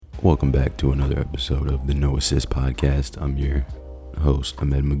Welcome back to another episode of the No Assist Podcast. I'm your host,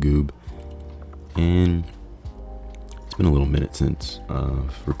 Ahmed Magoob, and it's been a little minute since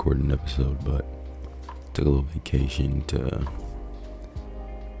I've recorded an episode, but took a little vacation just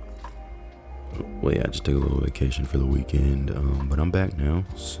took a little vacation for the weekend, but I'm back now.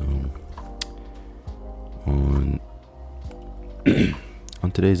 So on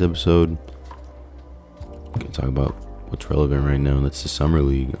today's episode, I'm going to talk about what's relevant right now. That's the Summer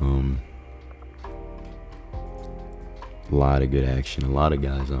League. A lot of good action, a lot of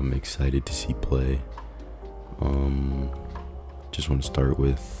guys I'm excited to see play. Just want to start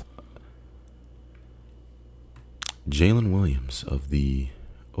with Jalen Williams of the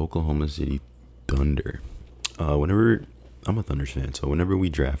Oklahoma City Thunder. I'm a Thunders fan, so whenever we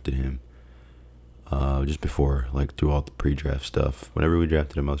drafted him, just before, through all the pre-draft stuff, whenever we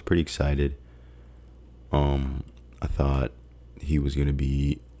drafted him, I was pretty excited. I thought he was going to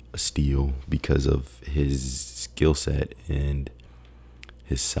be a steal because of his skill set and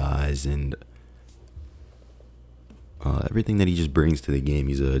his size and everything that he just brings to the game.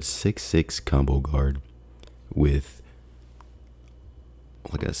 He's a 6'6" combo guard with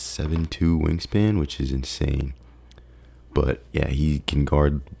like a 7'2" wingspan, which is insane. But yeah, he can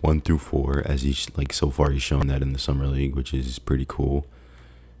guard 1 through 4, as so far he's shown that in the Summer League, which is pretty cool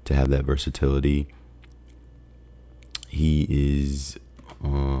to have that versatility. He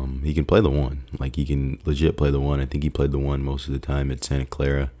can play the 1. He can legit play the 1. I think he played the 1 most of the time at Santa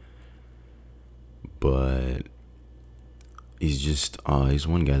Clara. But he's just he's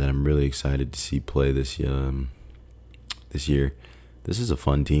one guy that I'm really excited to see play this year. This is a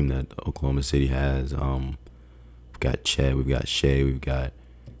fun team that Oklahoma City has. We've got Chet, we've got Shea, we've got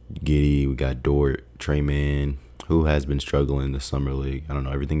Giddey, we've got Dort, Trey Mann, who has been struggling in the Summer League. I don't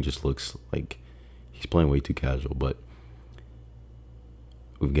know, everything just looks like he's playing way too casual. But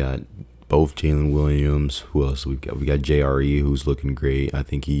we've got both Jalen Williams. Who else we got JRE, who's looking great. I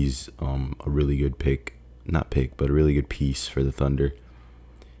think he's a really good but a really good piece for the Thunder.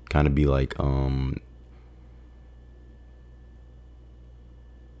 Kind of be like I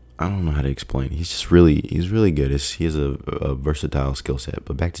don't know how to explain. He's really good. He has a versatile skill set.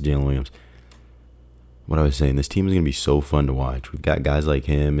 But back to Jalen Williams. What I was saying, this team is gonna be so fun to watch. We've got guys like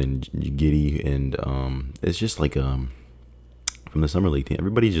him and Giddey, and it's just from the Summer League team,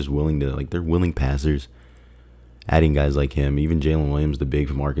 everybody's just willing to they're willing passers. Adding guys like him, even Jalen Williams, the big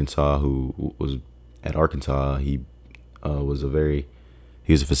from Arkansas, who was at Arkansas, he was a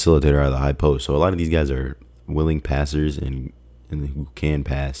facilitator out of the high post. So a lot of these guys are willing passers and who can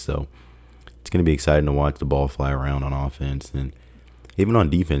pass. So it's going to be exciting to watch the ball fly around on offense. And even on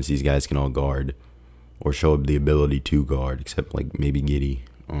defense, these guys can all guard or show up the ability to guard, except maybe Giddey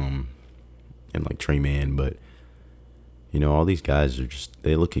and Trey Mann. But, all these guys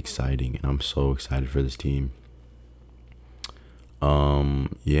they look exciting, and I'm so excited for this team.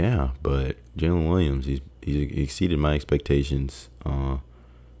 But Jalen Williams, he exceeded my expectations.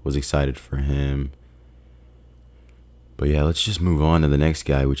 Was excited for him. But yeah, let's just move on to the next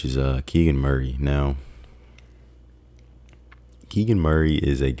guy, which is Keegan Murray. Now, Keegan Murray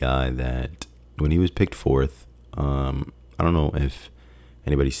is a guy that when he was picked 4th, I don't know if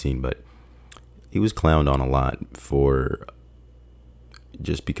anybody's seen, but he was clowned on a lot for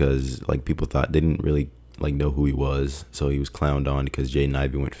just because people thought they didn't really know who he was. So he was clowned on because Jaden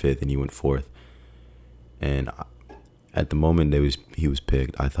Ivey went 5th and he went 4th. And at the moment he was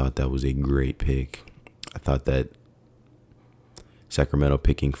picked, I thought that was a great pick. I thought that Sacramento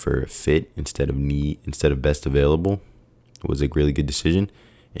picking for fit instead of best available was a really good decision,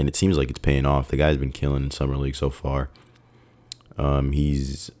 and it seems like it's paying off. The guy's been killing in Summer League so far.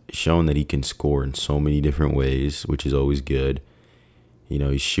 He's shown that he can score in so many different ways, which is always good.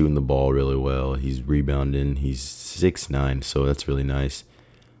 He's shooting the ball really well. He's rebounding. He's 6'9", so that's really nice.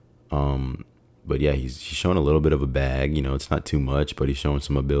 But yeah, he's showing a little bit of a bag. It's not too much, but he's showing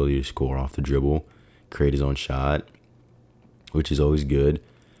some ability to score off the dribble, create his own shot, which is always good,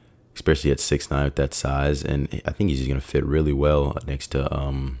 especially at 6'9" with that size. And I think he's just going to fit really well next to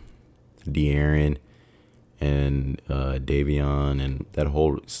De'Aaron and Davion and that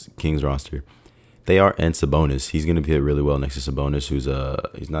whole Kings roster. And Sabonis. He's going to fit really well next to Sabonis, who's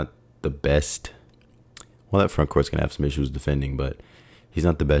he's not the best. Well, that front court's going to have some issues defending, but he's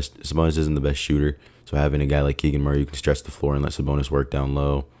not the best. Sabonis isn't the best shooter. So having a guy like Keegan Murray who can stretch the floor and let Sabonis work down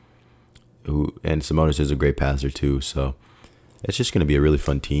low, and Sabonis is a great passer too, so it's just going to be a really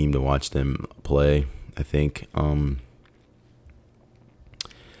fun team to watch them play, I think.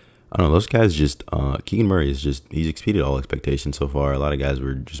 I don't know, those guys Keegan Murray he's exceeded all expectations so far. A lot of guys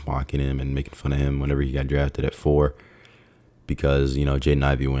were just mocking him and making fun of him whenever he got drafted at 4 because Jaden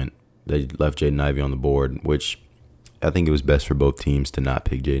Ivey went. They left Jaden Ivey on the board, which I think it was best for both teams to not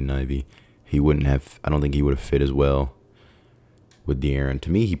pick Jaden Ivey. He wouldn't have. I don't think he would have fit as well with De'Aaron. To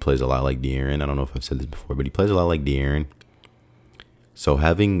me, he plays a lot like De'Aaron. I don't know if I've said this before, but he plays a lot like De'Aaron. So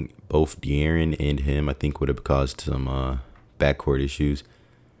having both De'Aaron and him, I think, would have caused some backcourt issues.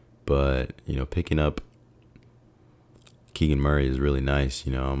 But picking up Keegan Murray is really nice.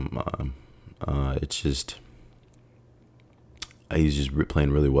 It's just he's just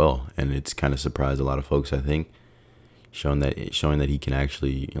playing really well, and it's kind of surprised a lot of folks, I think, showing that he can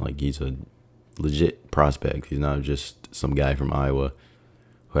actually he's a legit prospect. He's not just some guy from Iowa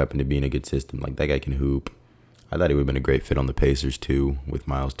who happened to be in a good system. Like, that guy can hoop. I thought he would have been a great fit on the Pacers too with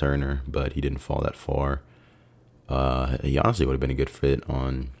Miles Turner, but he didn't fall that far. He honestly would have been a good fit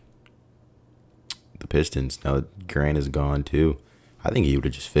on the Pistons. Now that Grant is gone too, I think he would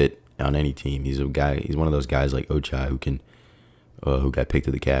have just fit on any team. He's one of those guys like Ochai who got picked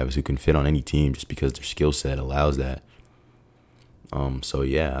to the Cavs, who can fit on any team just because their skill set allows that. So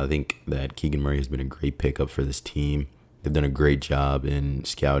yeah, I think that Keegan Murray has been a great pickup for this team. They've done a great job in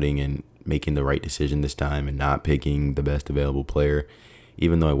scouting and making the right decision this time and not picking the best available player.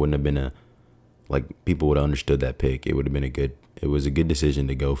 Even though it wouldn't have been people would have understood that pick. It was a good decision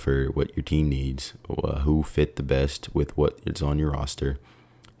to go for what your team needs, who fit the best with what is on your roster.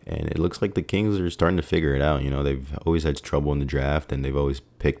 And it looks like the Kings are starting to figure it out. They've always had trouble in the draft, and they've always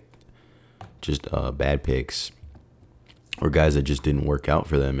picked just bad picks or guys that just didn't work out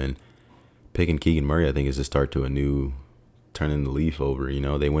for them. And picking Keegan Murray, I think, is the start to a new turning the leaf over.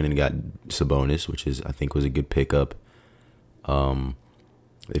 They went and got Sabonis, which I think was a good pickup.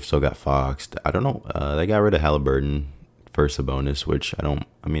 They've still got Fox. I don't know. They got rid of Halliburton for Sabonis, which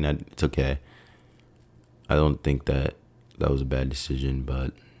it's okay. I don't think that was a bad decision,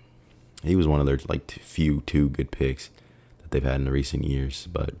 but he was one of their few two good picks that they've had in the recent years.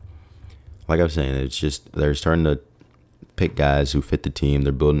 But like I was saying, it's just they're starting to pick guys who fit the team.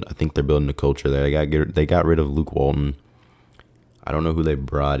 I think they're building a culture there. They got rid of Luke Walton. I don't know who they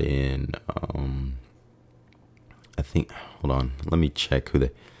brought in. I think. Hold on. Let me check who they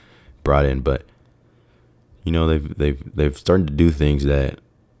brought in. But they've started to do things that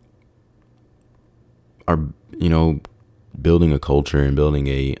are building a culture and building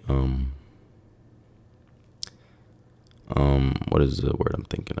a what is the word I'm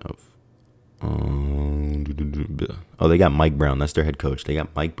thinking of? They got Mike Brown. That's their head coach. They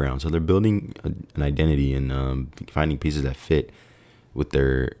got Mike Brown. So they're building an identity and finding pieces that fit with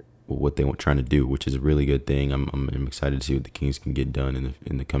what they were trying to do, which is a really good thing. I'm excited to see what the Kings can get done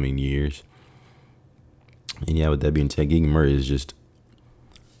in the coming years. And yeah, with that being said, Keegan Murray is just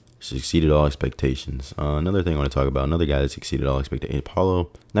exceeded all expectations. Another thing I want to talk about, another guy that's exceeded all expectations,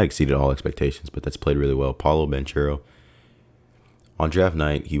 not exceeded all expectations, but that's played really well, Paolo Banchero. On draft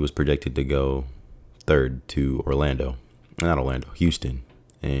night, he was projected to go third to Houston.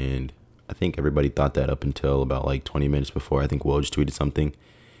 And I think everybody thought that up until about 20 minutes before. I think Woj tweeted something.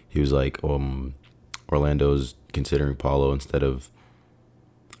 He was like, Orlando's considering Paolo instead of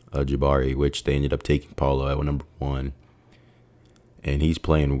Jabari, which they ended up taking Paolo at number 1. And he's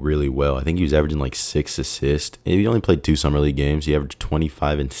playing really well. I think he was averaging 6 assists. He only played 2 summer league games. He averaged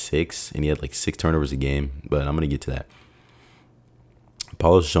 25 and 6, and he had 6 turnovers a game. But I'm going to get to that.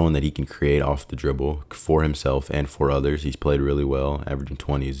 Paulo's showing that he can create off the dribble for himself and for others. He's played really well. Averaging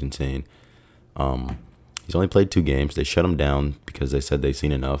 20 is insane. He's only played 2 games. They shut him down because they said they've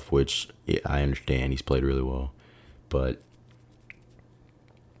seen enough, which I understand. He's played really well. But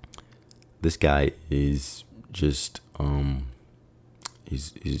this guy is just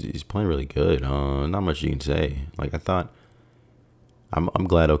he's playing really good. Not much you can say. I thought, I'm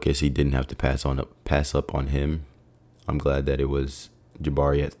glad OKC didn't have to pass up on him. I'm glad that it was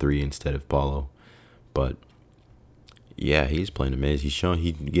Jabari at 3 instead of Paolo. But yeah, he's playing amazing.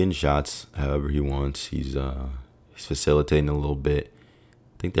 He's getting shots however he wants. He's facilitating a little bit.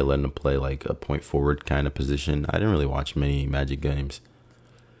 I think they're letting him play a point forward kind of position. I didn't really watch many Magic games,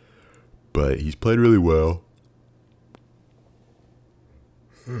 but he's played really well.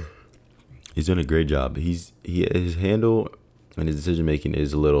 He's doing a great job. His handle and his decision making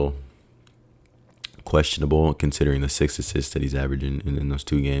is a little questionable considering the 6 assists that he's averaging in those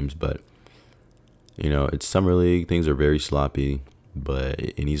 2 games. But it's summer league. Things are very sloppy.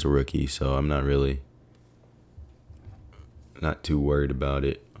 And he's a rookie, so I'm not too worried about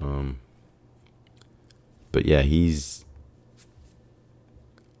it. But yeah, he's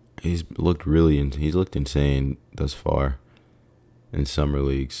looked insane thus far in summer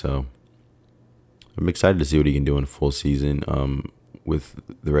league. So I'm excited to see what he can do in a full season with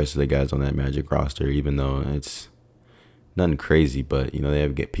the rest of the guys on that Magic roster, even though it's nothing crazy, but they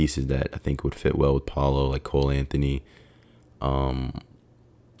have get pieces that I think would fit well with Paulo, like Cole Anthony. Who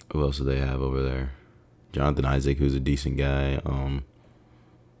else do they have over there? Jonathan Isaac, who's a decent guy.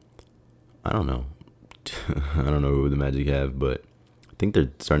 I don't know. I don't know who the Magic have, but I think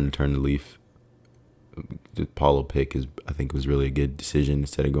they're starting to turn the leaf. The Paulo pick I think, was really a good decision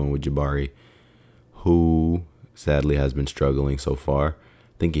instead of going with Jabari, who sadly has been struggling so far.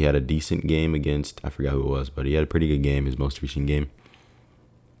 I think he had a decent game against, I forgot who it was, but he had a pretty good game, his most recent game.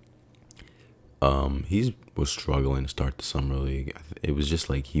 He was struggling to start the summer league. It was just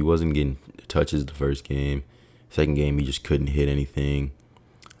like he wasn't getting touches the first game. Second game, he just couldn't hit anything.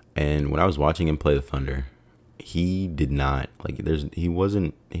 And when I was watching him play the Thunder, he did not he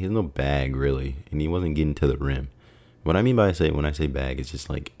has no bag really, and he wasn't getting to the rim. What I mean by when I say bag, it's just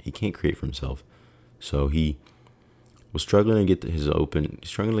like he can't create for himself. So he was struggling to get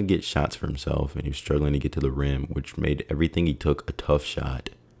struggling to get shots for himself, and he was struggling to get to the rim, which made everything he took a tough shot.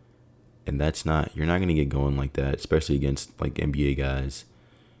 And you're not going to get going like that, especially against like NBA guys.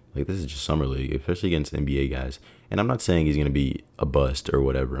 Like, this is just summer league, especially against NBA guys. And I'm not saying he's going to be a bust or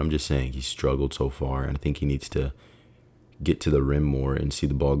whatever. I'm just saying he's struggled so far, and I think he needs to get to the rim more and see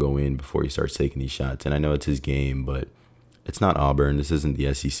the ball go in before he starts taking these shots. And I know it's his game, but it's not Auburn. This isn't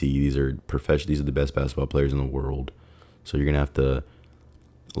the SEC. These are the best basketball players in the world. So you're going to have to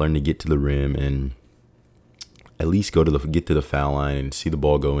learn to get to the rim and at least get to the foul line and see the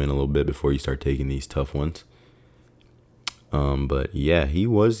ball go in a little bit before you start taking these tough ones. But yeah,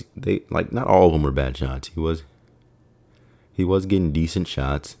 not all of them were bad shots. He was getting decent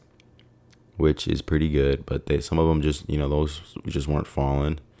shots, which is pretty good, but some of them just, those just weren't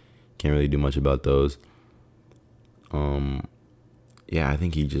falling. Can't really do much about those. Yeah, I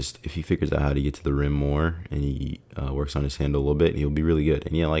think if he figures out how to get to the rim more and he works on his handle a little bit, he'll be really good.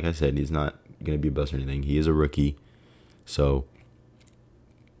 And yeah, like I said, he's not going to be a bust or anything. He is a rookie, so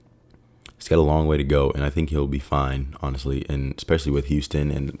he's got a long way to go, and I think he'll be fine, honestly, and especially with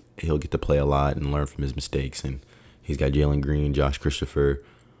Houston, and he'll get to play a lot and learn from his mistakes. And he's got Jalen Green, Josh Christopher,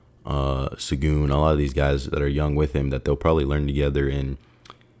 Sagoon, a lot of these guys that are young with him that they'll probably learn together and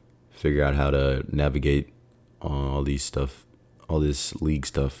figure out how to navigate all this league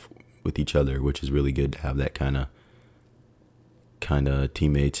stuff with each other, which is really good to have that kind of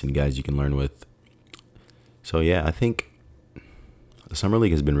teammates and guys you can learn with. So yeah, I think the summer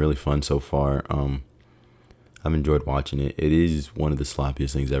league has been really fun so far. I've enjoyed watching it. It is one of the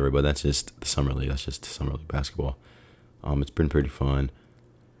sloppiest things ever, but that's just the summer league. That's just summer league basketball. It's been pretty fun.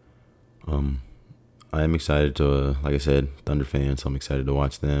 I am excited to, like I said, Thunder fan, so I'm excited to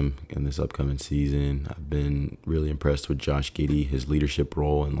watch them in this upcoming season. I've been really impressed with Josh Giddey, his leadership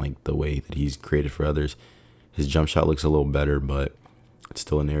role, and like the way that he's created for others. His jump shot looks a little better, but it's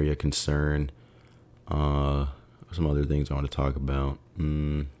still an area of concern. Some other things I want to talk about.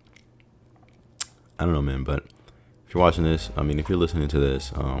 I don't know, man, but if you're watching this, if you're listening to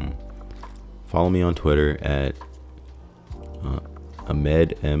this, follow me on Twitter at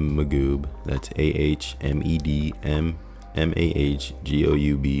Ahmed M. Magoob. That's AHMEDMMAHGOUB_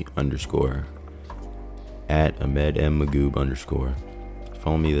 at Ahmed M. Magoob_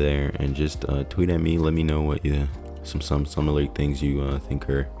 Follow me there and just tweet at me. Let me know what some summer league things you think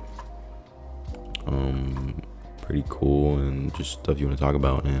are pretty cool and just stuff you want to talk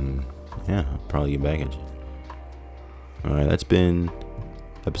about. And yeah, I'll probably get back at you. All right, that's been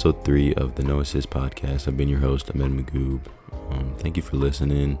episode 3 of the No Assist podcast. I've been your host, Ahmed Magoob. Thank you for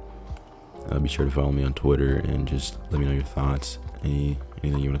listening. Be sure to follow me on Twitter and just let me know your thoughts. Anything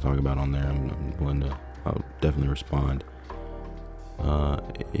you want to talk about on there, I'll definitely respond.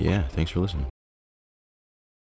 Yeah, thanks for listening.